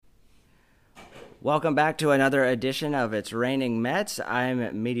Welcome back to another edition of It's Raining Mets.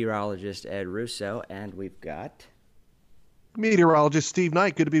 I'm meteorologist Ed Russo, and we've got... Meteorologist Steve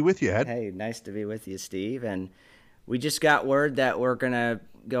Knight, good to be with you, Ed. Hey, nice to be with you, Steve. And we just got word that we're going to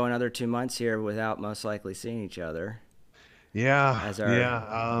go another 2 months here without most likely seeing each other. Yeah, As our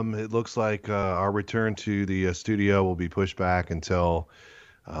yeah. It looks like our return to the studio will be pushed back until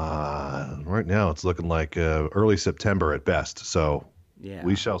right now it's looking like early September at best. So yeah,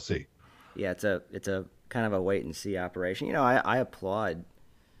 we shall see. yeah, it's a kind of a wait and see operation. I applaud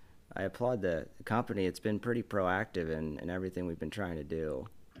the company. It's been pretty proactive in everything we've been trying to do.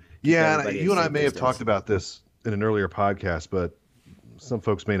 Keep Yeah, and everybody a you and I safe may have distance. talked about this in an earlier podcast, but some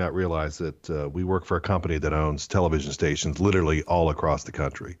folks may not realize that we work for a company that owns television stations literally all across the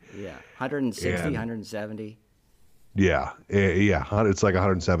country. Yeah, 160, And 170. yeah, it's like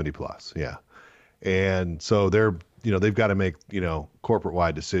 170 plus. Yeah. And so they've got to make, corporate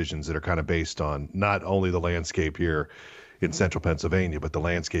wide decisions that are kind of based on not only the landscape here in central Pennsylvania, but the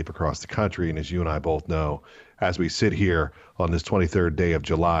landscape across the country. And as you and I both know, as we sit here on this 23rd day of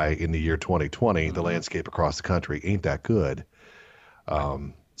July in the year 2020, the landscape across the country ain't that good.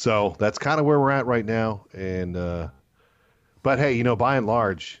 So that's kind of where we're at right now. And, but hey, by and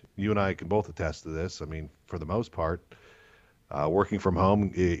large, you and I can both attest to this. I mean, for the most part, working from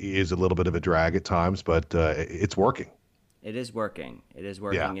home is a little bit of a drag at times, but it's working. It is working. It is Yeah.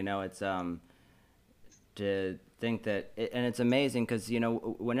 working. It's to think that, and it's amazing because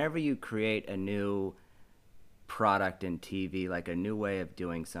whenever you create a new product in TV, like a new way of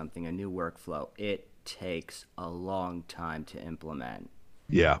doing something, a new workflow, it takes a long time to implement.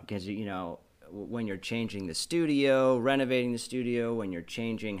 Yeah. Because when you're changing the studio, renovating the studio, when you're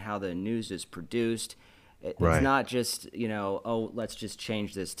changing how the news is produced, it's Right. not just oh, let's just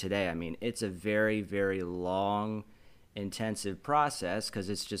change this today. I mean, it's a very, very long, intensive process because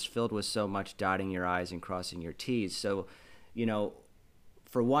it's just filled with so much dotting your I's and crossing your T's. So,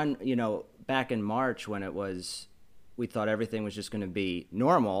 for one, back in March when we thought everything was just going to be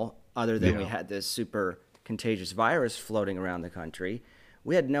normal, other than we Yeah. had this super contagious virus floating around the country.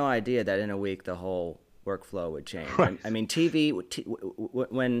 We had no idea that in a week the whole workflow would change. Right. I mean,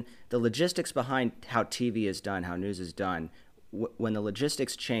 when the logistics behind how TV is done, how news is done, when the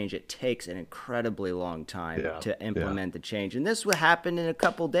logistics change, it takes an incredibly long time Yeah. to Yeah. implement the change. And this would happen in a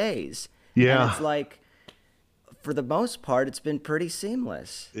couple days. And Yeah. it's like, for the most part, it's been pretty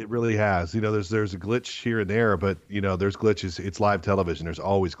seamless. It really has. There's a glitch here and there, but there's glitches. It's live television. There's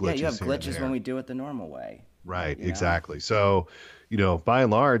always glitches Yeah, you have here and glitches there. when we do it the normal way. Right, you know? exactly. So, by and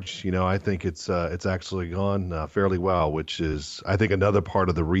large, I think it's actually gone fairly well, which is, I think, another part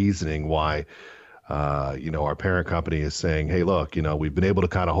of the reasoning why, our parent company is saying, hey, look, we've been able to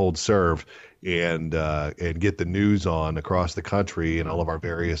kind of hold serve and get the news on across the country and all of our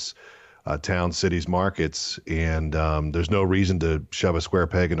various towns, cities, markets, and there's no reason to shove a square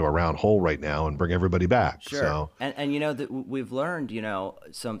peg into a round hole right now and bring everybody back. Sure. So, And that we've learned,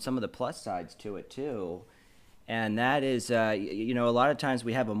 some of the plus sides to it too. And that is, a lot of times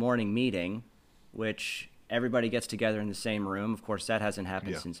we have a morning meeting, which everybody gets together in the same room. Of course, that hasn't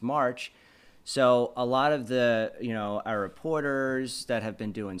happened Yeah. since March. So a lot of the, our reporters that have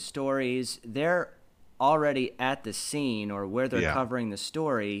been doing stories, they're already at the scene or where they're Yeah. covering the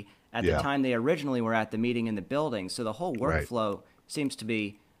story at the Yeah. time they originally were at the meeting in the building. So the whole Right. workflow seems to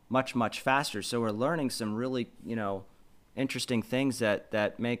be much, much faster. So we're learning some really, interesting things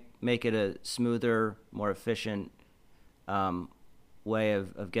that make it a smoother, more efficient way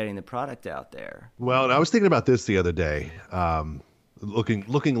of getting the product out there. Well, and I was thinking about this the other day.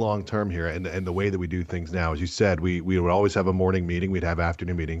 Looking long term here, and the way that we do things now, as you said, we would always have a morning meeting, we'd have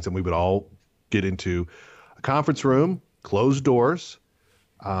afternoon meetings, and we would all get into a conference room, closed doors.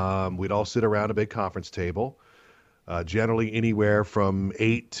 We'd all sit around a big conference table, generally anywhere from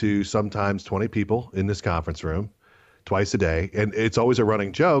 8 to sometimes 20 people in this conference room, twice a day. And it's always a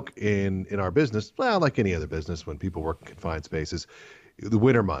running joke in our business, well, like any other business, when people work in confined spaces, the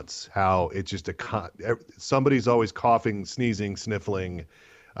winter months, how it's just somebody's always coughing, sneezing, sniffling.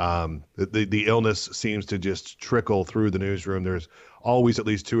 The illness seems to just trickle through the newsroom. There's always at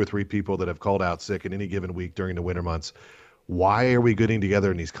least 2 or 3 people that have called out sick in any given week during the winter months. Why are we getting together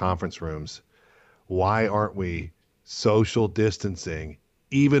in these conference rooms? Why aren't we social distancing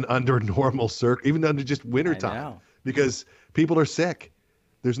even under even under just winter I time? know. Because people are sick.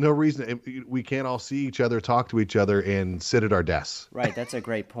 There's no reason we can't all see each other, talk to each other, and sit at our desks. Right, that's a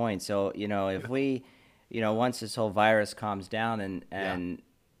great point. So, if we, once this whole virus calms down and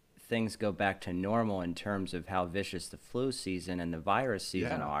things go back to normal in terms of how vicious the flu season and the virus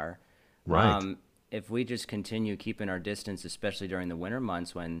season Yeah. are, Right. if we just continue keeping our distance, especially during the winter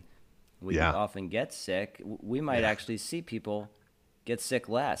months when we Yeah. often get sick. We might actually see people get sick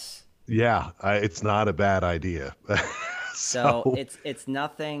less. Yeah. It's not a bad idea. So So, it's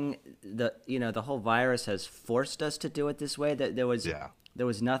nothing. The whole virus has forced us to do it this way. That yeah. there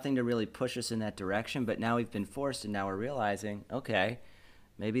was nothing to really push us in that direction. But now we've been forced, and now we're realizing, okay,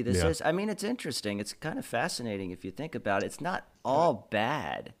 maybe this Yeah. is. I mean, it's interesting. It's kind of fascinating if you think about it. It's not all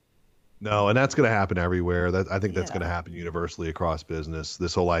bad. No, and that's going to happen everywhere. I think that's going to Yeah. happen universally across business.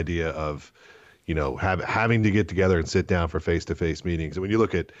 This whole idea of, having to get together and sit down for face-to-face meetings. And when you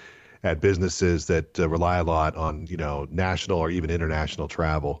look at businesses that rely a lot on, national or even international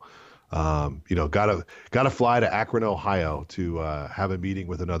travel, gotta fly to Akron, Ohio to have a meeting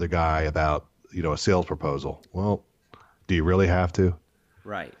with another guy about, a sales proposal. Well, do you really have to?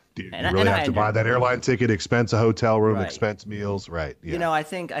 Right. Do you, And you I- really and have I to under, buy that airline ticket, expense a hotel room, right. expense meals? Right. Yeah. I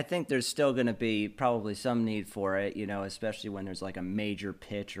think there's still going to be probably some need for it, especially when there's like a major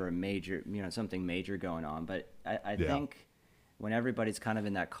pitch or a major, something major going on. But I Yeah. think when everybody's kind of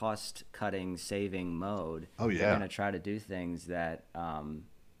in that cost cutting, saving mode, Oh, they're yeah. going to try to do things that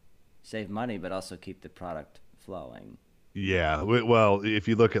save money, but also keep the product flowing. Yeah. Well, if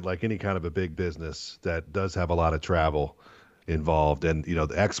you look at like any kind of a big business that does have a lot of travel involved, and the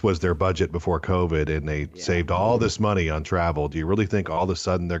X was their budget before COVID, and they Yeah. saved all this money on travel. Do you really think all of a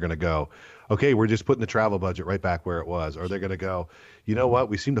sudden they're going to go, okay, we're just putting the travel budget right back where it was? Or they're going to go, you know what?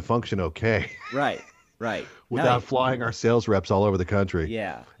 We seem to function okay Right. Right. without No, flying our sales reps all over the country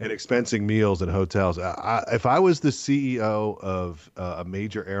yeah. and expensing meals and hotels. If I was the CEO of a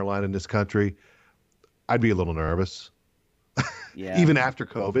major airline in this country, I'd be a little nervous, Yeah. even after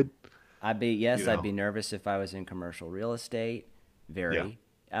COVID. I'd know. be nervous if I was in commercial real estate. Yeah. Very.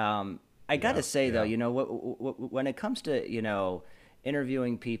 I got to say though, Yeah. when it comes to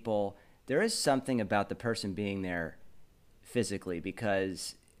interviewing people, there is something about the person being there physically,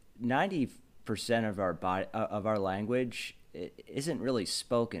 because 90% of our language isn't really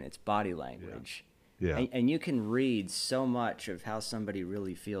spoken; it's body language. Yeah. And you can read so much of how somebody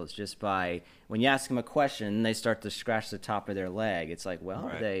really feels just by when you ask them a question and they start to scratch the top of their leg. It's like, well,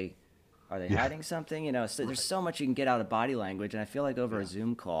 Right. are they Yeah. hiding something? So there's so much you can get out of body language, and I feel like over a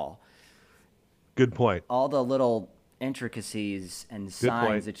Zoom call, Good point. all the little intricacies and Good signs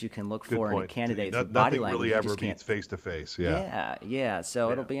point. that you can look Good for in a point. candidate No- with body Nothing language, really you ever just can't. beats face to face. Yeah. Yeah. So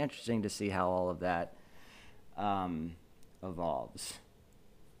Yeah. it'll be interesting to see how all of that evolves.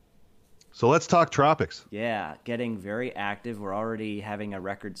 So let's talk tropics. Yeah, getting very active. We're already having a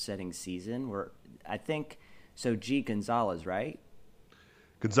record-setting season. I think, so. G. Gonzalez, right?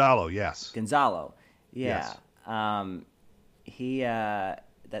 Gonzalo, yes. Gonzalo. Yeah. Yes.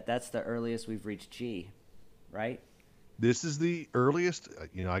 That's the earliest we've reached G, right? This is the earliest.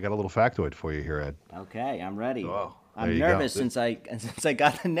 I got a little factoid for you here, Ed. Okay, I'm ready. Oh, there I'm you go. nervous since I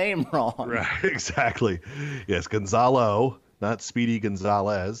got the name wrong. Right, exactly. Yes, Gonzalo, not Speedy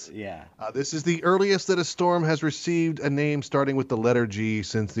Gonzalez. Yeah. This is the earliest that a storm has received a name starting with the letter G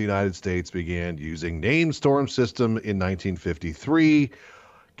since the United States began using named storm system in 1953.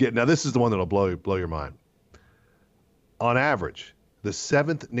 Now, this is the one that'll blow your mind. On average, the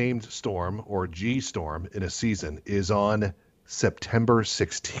seventh named storm, or G storm, in a season is on September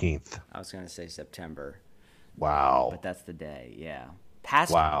 16th. I was gonna say September, Wow. but that's the day. Yeah.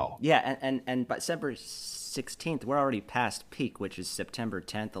 Past. Wow. Yeah, and by December 16th, we're already past peak, which is September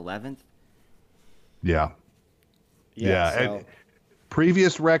 10th, 11th. Yeah. Yeah. So, And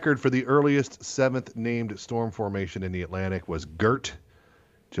previous record for the earliest seventh named storm formation in the Atlantic was Gert,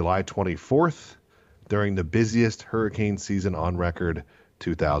 July 24th, during the busiest hurricane season on record,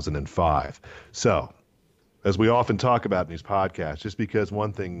 2005. So, as we often talk about in these podcasts, just because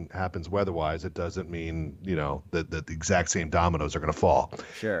one thing happens weather-wise, it doesn't mean, that the exact same dominoes are going to fall.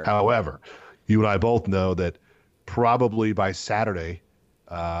 Sure. However, you and I both know that probably by Saturday,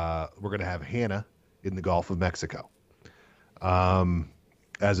 we're going to have Hannah in the Gulf of Mexico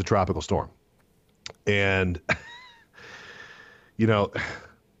as a tropical storm. And,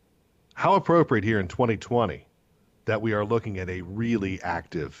 how appropriate here in 2020 that we are looking at a really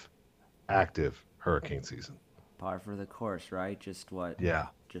active hurricane season. par for the course, right? Just what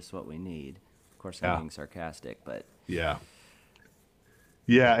we need. Of course, I'm Yeah. being sarcastic, but Yeah.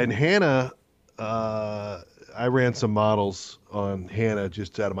 Yeah. And Hannah, I ran some models on Hannah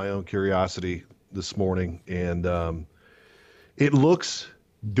just out of my own curiosity this morning. And it looks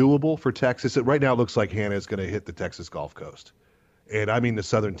doable for Texas. Right now, it looks like Hannah is going to hit the Texas Gulf Coast. And I mean the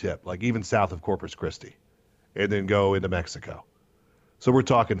southern tip, like even south of Corpus Christi, and then go into Mexico. So we're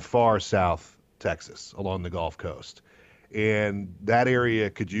talking far south Texas along the Gulf Coast. And that area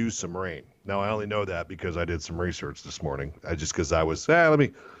could use some rain. Now, I only know that because I did some research this morning. Because I was, let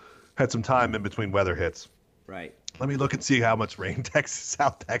me had some time in between weather hits. Right. Let me look and see how much rain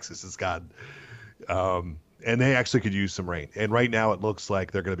South Texas has gotten. And they actually could use some rain. And right now it looks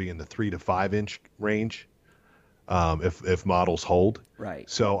like they're going to be in the 3 to 5 inch range, if models hold. Right.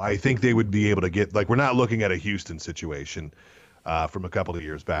 So I think they would be able to get, like, we're not looking at a Houston situation from a couple of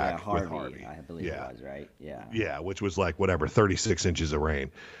years back with Harvey. I believe it was, right? Yeah. Yeah, which was like whatever, 36 inches of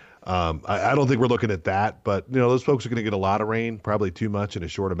rain. I don't think we're looking at that, but those folks are going to get a lot of rain, probably too much in a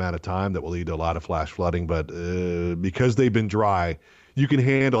short amount of time that will lead to a lot of flash flooding. But because they've been dry, you can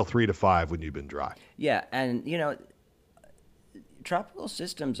handle 3 to 5 when you've been dry. Yeah, and tropical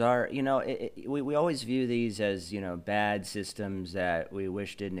systems are, we always view these as, bad systems that we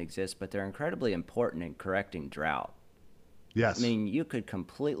wish didn't exist, but they're incredibly important in correcting drought. Yes. I mean, you could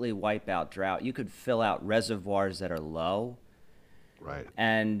completely wipe out drought. You could fill out reservoirs that are low. Right.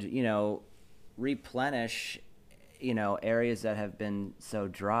 And, replenish, areas that have been so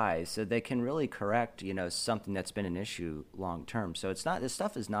dry. So they can really correct, something that's been an issue long term. So this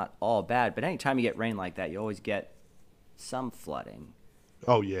stuff is not all bad. But anytime you get rain like that, you always get some flooding.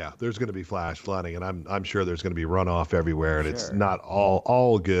 Oh yeah, there's going to be flash flooding, and I'm sure there's going to be runoff everywhere, and Sure. It's not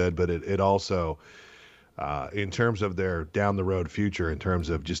all good, but it also, in terms of their down the road future, in terms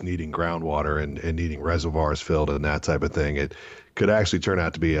of just needing groundwater and needing reservoirs filled and that type of thing, it could actually turn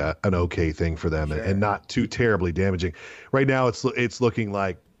out to be an okay thing for them. Sure. And not too terribly damaging. Right now, it's looking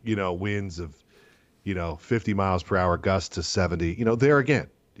like winds of 50 miles per hour, gusts to 70. There again,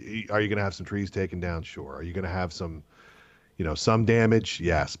 are you going to have some trees taken down? Sure. Are you going to have some damage?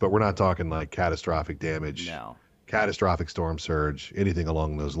 Yes, but we're not talking like catastrophic damage. No. Catastrophic storm surge, anything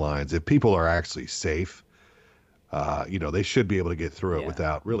along those lines. If people are actually safe, they should be able to get through it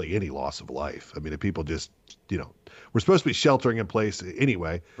without really any loss of life. I mean, if people just, we're supposed to be sheltering in place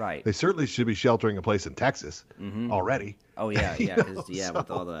anyway. Right. They certainly should be sheltering in place in Texas already. Oh yeah, yeah, because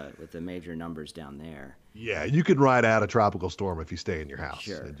with the major numbers down there. Yeah, you can ride out a tropical storm if you stay in your house.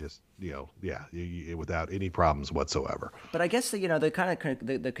 Sure. And just without any problems whatsoever. But I guess the kind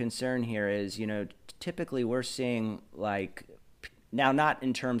of the concern here is typically we're seeing like now not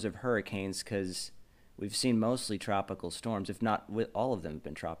in terms of hurricanes because we've seen mostly tropical storms, if not all of them have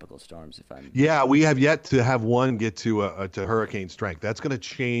been tropical storms. Yeah, we have yet to have one get to hurricane strength. That's going to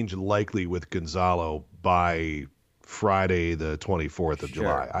change likely with Gonzalo by Friday the 24th of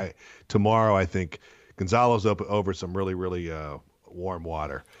July. Tomorrow I think Gonzalo's up over some really really warm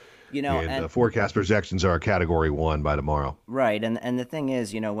water. And the forecast projections are Category 1 by tomorrow. Right, and the thing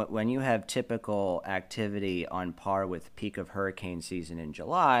is, when you have typical activity on par with peak of hurricane season in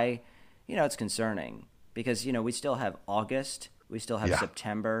July, it's concerning because we still have August, we still have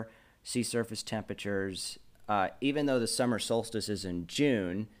September, sea surface temperatures. Even though the summer solstice is in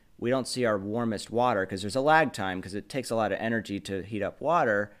June, we don't see our warmest water because there's a lag time because it takes a lot of energy to heat up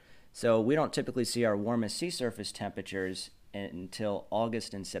water. So we don't typically see our warmest sea surface temperatures until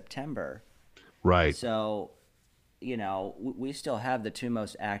August and September. Right. So, we still have the two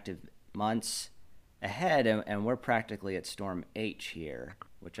most active months ahead, and we're practically at Storm H here,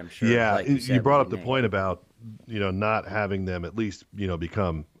 which I'm sure. Yeah, like you brought up the point about not having them at least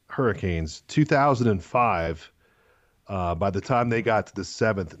become hurricanes. 2005, by the time they got to the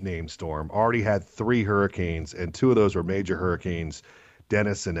 7th named storm, already had 3 hurricanes, and 2 of those were major hurricanes,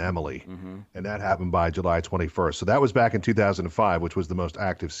 Dennis and Emily, and that happened by July 21st. So that was back in 2005, which was the most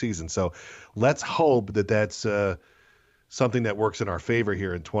active season. So let's hope that that's something that works in our favor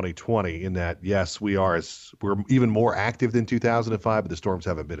here in 2020. In that, yes, we're even more active than 2005, but the storms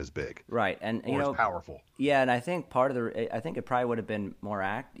haven't been as big, right? And as powerful. Yeah, and I think I think it probably would have been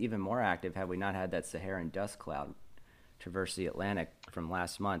even more active had we not had that Saharan dust cloud traverse the Atlantic from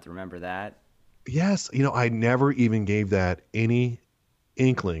last month. Remember that? Yes, I never even gave that any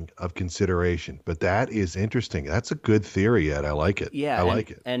inkling of consideration, but that is interesting. That's a good theory, Ed. I like it. Yeah, I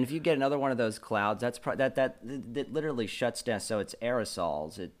like it. And if you get another one of those clouds, that literally shuts down. So it's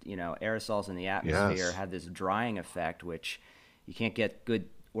aerosols. Aerosols in the atmosphere have this drying effect, which you can't get good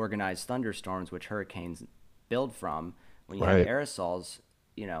organized thunderstorms, which hurricanes build from. When you have aerosols,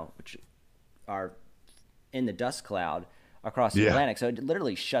 which are in the dust cloud across the Atlantic. So it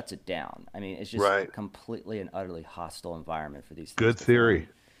literally shuts it down. I mean, it's just completely and utterly hostile environment for these things. Good theory.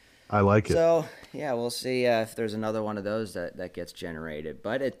 I like it. So, yeah, we'll see if there's another one of those that gets generated.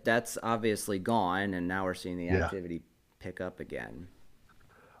 But that's obviously gone, and now we're seeing the activity pick up again.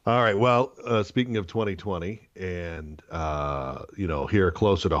 All right. Well, speaking of 2020 and, here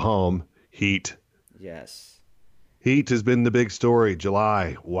closer to home, heat. Yes. Heat has been the big story.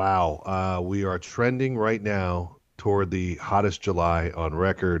 July. Wow. We are trending right now toward the hottest July on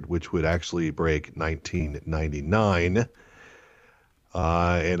record, which would actually break 1999.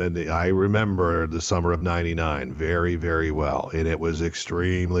 And then I remember the summer of '99 very, very well. And it was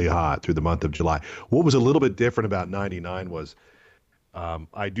extremely hot through the month of July. What was a little bit different about '99 was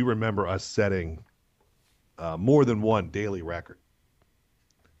I do remember us setting more than one daily record.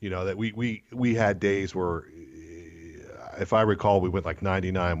 You know, that we had days where, if I recall, we went like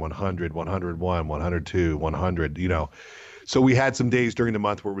 99, 100, 101, 102, 100, you know. So we had some days during the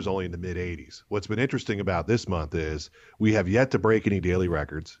month where it was only in the mid 80s. What's been interesting about this month is we have yet to break any daily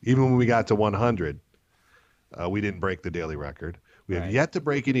records. Even when we got to 100, we didn't break the daily record. We have Right. yet to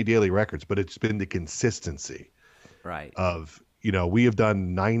break any daily records, but it's been the consistency Right. of, you know, we have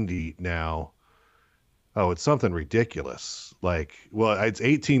done 90 now. Oh, it's something ridiculous. Like, well, it's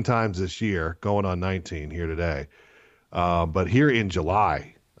 18 times this year, going on 19 here today. But here in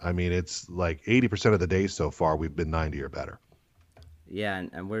July, I mean, it's like 80% of the days so far, we've been 90 or better. Yeah,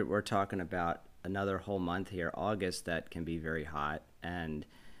 and we're talking about another whole month here, August, that can be very hot, and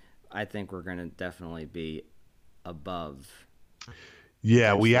I think we're going to definitely be above,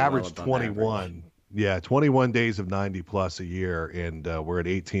 Yeah, we potentially well averaged above 21. average. Yeah, 21 days of 90 plus a year, and we're at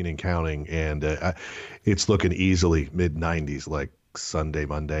 18 and counting, and it's looking easily mid 90s, like Sunday,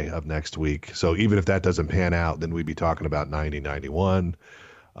 Monday of next week. So even if that doesn't pan out, then we'd be talking about 90, 91.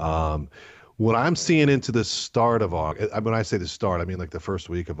 Um, what I'm seeing into the start of August, when I say the start, I mean like the first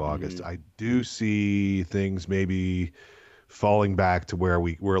week of August, Hmm. I do see things maybe falling back to where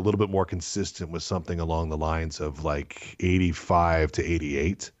we're a little bit more consistent with something along the lines of like 85 to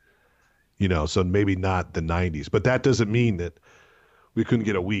 88, you know, so maybe not the 90s, but that doesn't mean that we couldn't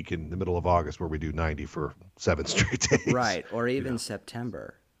get a week in the middle of August where we do 90 for 7 straight days, Right, or you even know,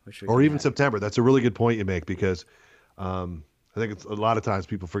 September, which we or can even have. September. That's a really good point you make because I think it's a lot of times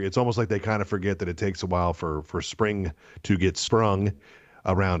people forget. It's almost like they kind of forget that it takes a while for spring to get sprung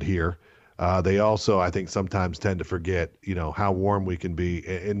around here. They also, I think, sometimes tend to forget, you know, how warm we can be,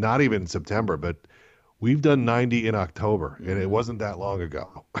 and not even in September, but we've done 90 in October, and it Hmm. wasn't that long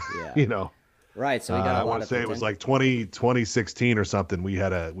ago. Yeah, You know, right. So we got a I lot want to of say it was potential. like 2016 or something. We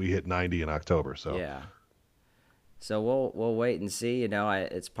hit 90 in October. So Yeah. So we'll wait and see. You know,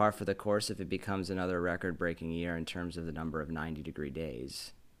 it's par for the course if it becomes another record-breaking year in terms of the number of 90-degree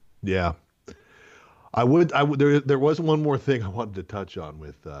days. yeah, I would. There was one more thing I wanted to touch on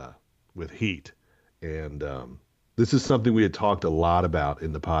with heat, and this is something we had talked a lot about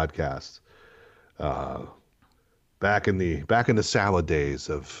in the podcast uh, back in the salad days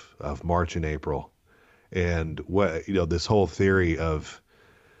of March and April, and what you know this whole theory of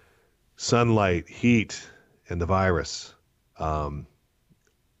sunlight, heat, and the virus. Um,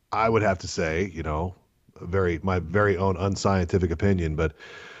 I would have to say, you know, my very own unscientific opinion, but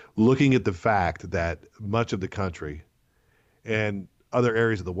looking at the fact that much of the country and other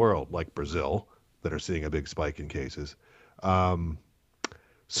areas of the world, like Brazil, that are seeing a big spike in cases. Um,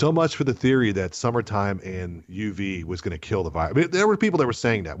 so much for the theory that summertime and UV was going to kill the virus. I mean, there were people that were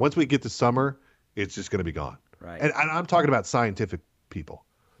saying that once we get to summer, it's just going to be gone. Right. And I'm talking about scientific people,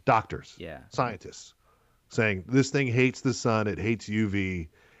 doctors, Yeah. scientists, saying this thing hates the sun, it hates UV.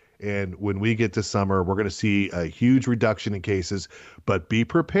 And when we get to summer, we're going to see a huge reduction in cases, but be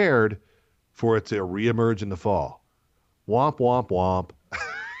prepared for it to reemerge in the fall. Womp, womp, womp.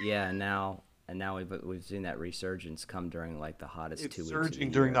 Yeah, and now we've seen that resurgence come during like the hottest It's 2 weeks of the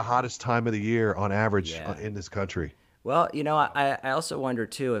surging during the year. hottest time of the year on average Yeah. in this country. Well, you know, I also wonder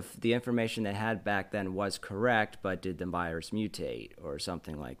too if the information they had back then was correct, but did the virus mutate or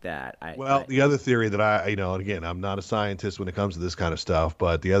something like that? Well, the other theory that you know, and again, I'm not a scientist when it comes to this kind of stuff,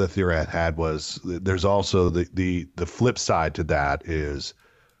 but the other theory I had was there's also the flip side to that is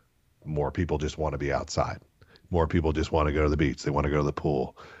more people just want to be outside. More people just want to go to the beach. They want to go to the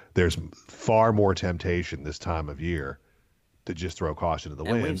pool. There's far more temptation this time of year to just throw caution to the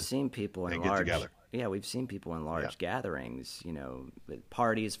And we've wind seen people in and get large, together. yeah, we've seen people in Yeah. large gatherings, you know, with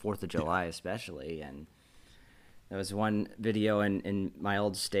parties, Fourth of July especially. And there was one video in my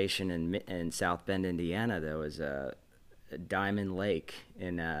old station in South Bend, Indiana. There was a Diamond Lake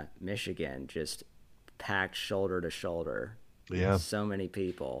in Michigan, just packed shoulder to shoulder. Yeah. So many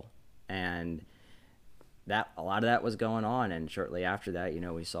people, and that a lot of that was going on. And shortly after that, you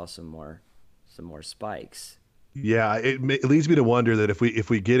know, we saw some more spikes. Yeah, it leads me to wonder that if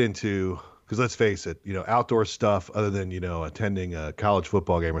we get into, because let's face it, you know, outdoor stuff other than, you know, attending a college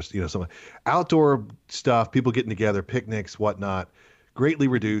football game or, you know, some outdoor stuff, people getting together, picnics, whatnot, greatly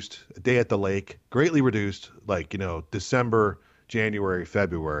reduced. A day at the lake, greatly reduced. Like, you know, December, January,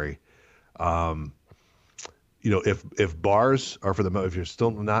 February. Um, you know, if bars are if you're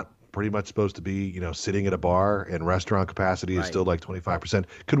still not pretty much supposed to be, you know, sitting at a bar and restaurant capacity is Right. still like 25%,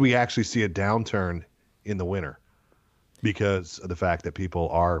 could we actually see a downturn in the winter? because of the fact that people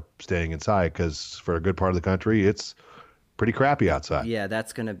are staying inside. Because for a good part of the country, it's pretty crappy outside. Yeah,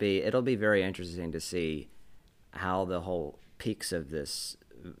 it'll be very interesting to see how the whole peaks of this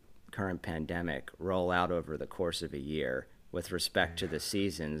current pandemic roll out over the course of a year with respect to the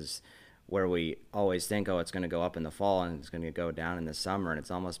seasons, where we always think, oh, it's going to go up in the fall and it's going to go down in the summer. And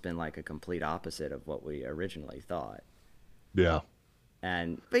it's almost been like a complete opposite of what we originally thought. Yeah.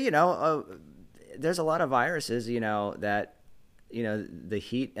 But there's a lot of viruses, that, the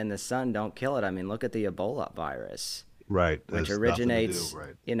heat and the sun don't kill it. I mean, look at the Ebola virus, Right. which There's originates,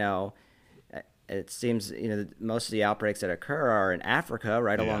 nothing to do, right. It seems, most of the outbreaks that occur are in Africa,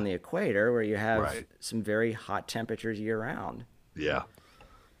 right along the equator, where you have Right. some very hot temperatures year round. Yeah.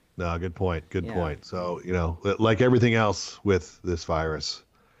 No, good point. Good Yeah. point. So, like everything else with this virus,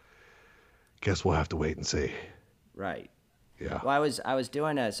 guess we'll have to wait and see. Right. Yeah. Well, I was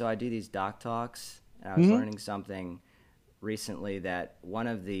doing so I do these doc talks, and I was learning something recently, that one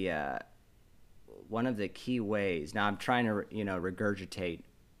of the key ways. Now I'm trying to regurgitate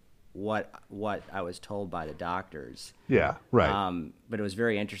what I was told by the doctors. Yeah. Right. But it was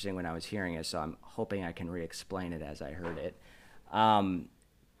very interesting when I was hearing it, so I'm hoping I can re-explain it as I heard it.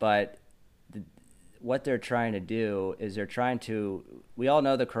 But what they're trying to do is we all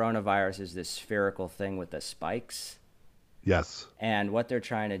know the coronavirus is this spherical thing with the spikes. Yes. And what they're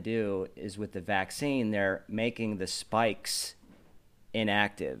trying to do is, with the vaccine, they're making the spikes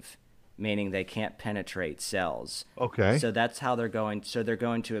inactive, meaning they can't penetrate cells. Okay. So that's how they're going. So they're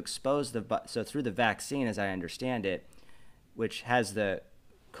going to expose so through the vaccine, as I understand it, which has the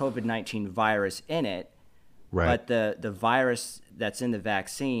COVID-19 virus in it, Right. but the virus that's in the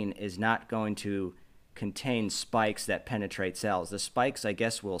vaccine is not going to contain spikes that penetrate cells. The spikes, I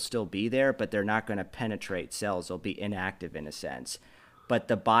guess, will still be there, but they're not going to penetrate cells. They'll be inactive in a sense. But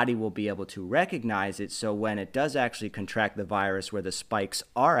the body will be able to recognize it, so when it does actually contract the virus where the spikes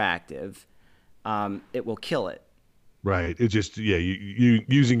are active, it will kill it. Right. It's just, you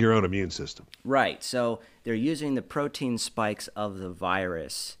using your own immune system. Right. So they're using the protein spikes of the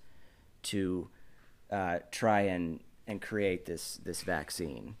virus to try and create this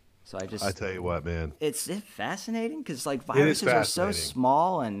vaccine. So I tell you what, man. It's fascinating because viruses are so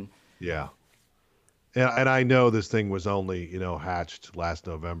small and Yeah. And I know this thing was only, hatched last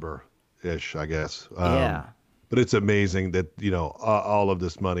November-ish, I guess. Yeah. But it's amazing that, all of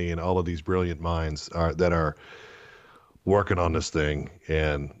this money and all of these brilliant minds are working on this thing.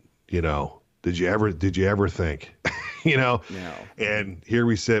 And, did you ever think, No. And here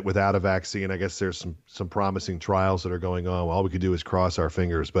we sit without a vaccine. I guess there's some promising trials that are going on. All we could do is cross our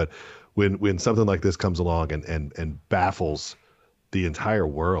fingers. But when something like this comes along and baffles the entire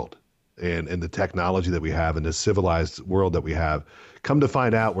world and the technology that we have and the civilized world that we have, come to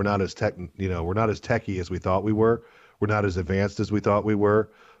find out we're not as techie as we thought we were. We're not as advanced as we thought we were,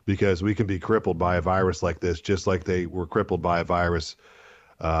 because we can be crippled by a virus like this, just like they were crippled by a virus,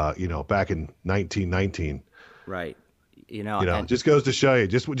 back in 1919. Right. Just goes to show you,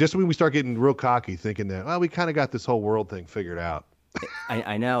 just when we start getting real cocky, thinking that, well, we kind of got this whole world thing figured out.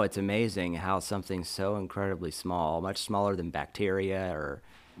 I know, it's amazing how something so incredibly small, much smaller than bacteria or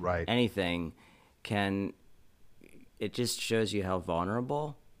Right. anything, it just shows you how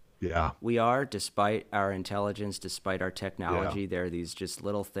vulnerable Yeah. we are, despite our intelligence, despite our technology. Yeah. There are these just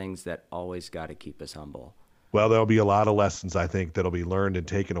little things that always got to keep us humble. Well, there'll be a lot of lessons, I think, that'll be learned and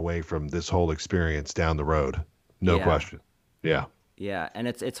taken away from this whole experience down the road. No Yeah. question. Yeah. Yeah, and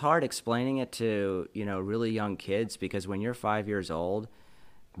it's hard explaining it to, really young kids, because when you're 5 years old,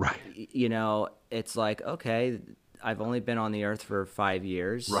 Right. It's like, okay, I've only been on the earth for 5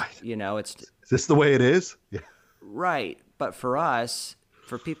 years. Right. It's Is this the way it is? Yeah. right. But for us,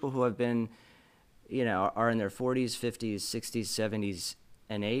 for people who have been, are in their 40s, 50s, 60s, 70s,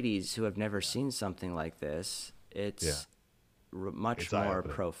 and 80s, who have never seen something like this, it's much It's more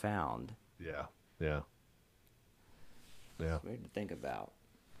eye-opening. profound. Yeah. Yeah. Yeah. It's weird to think about.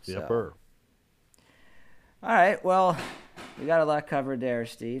 Yeah. So- All right. Well, we got a lot covered there,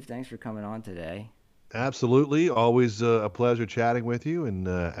 Steve. Thanks for coming on today. Absolutely. Always a pleasure chatting with you. And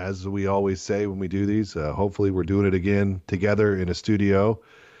as we always say when we do these, hopefully we're doing it again together in a studio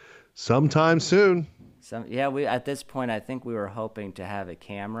sometime soon. We at this point, I think we were hoping to have a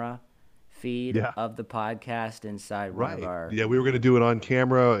camera feed Yeah. of the podcast inside one of Right. our. Yeah, we were going to do it on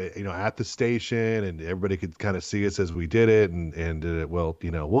camera, at the station, and everybody could kind of see us as we did it. And we'll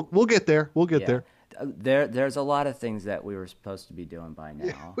get there. We'll get there. There's a lot of things that we were supposed to be doing by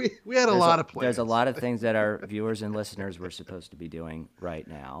now. We had a lot of plans. There's a lot of things that our viewers and listeners were supposed to be doing right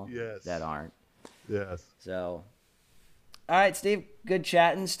now. Yes. That aren't. Yes. So, all right, Steve. Good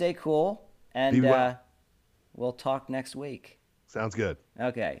chatting. Stay cool. And Be well. We'll talk next week. Sounds good.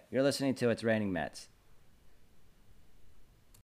 Okay, you're listening to It's Raining Mets.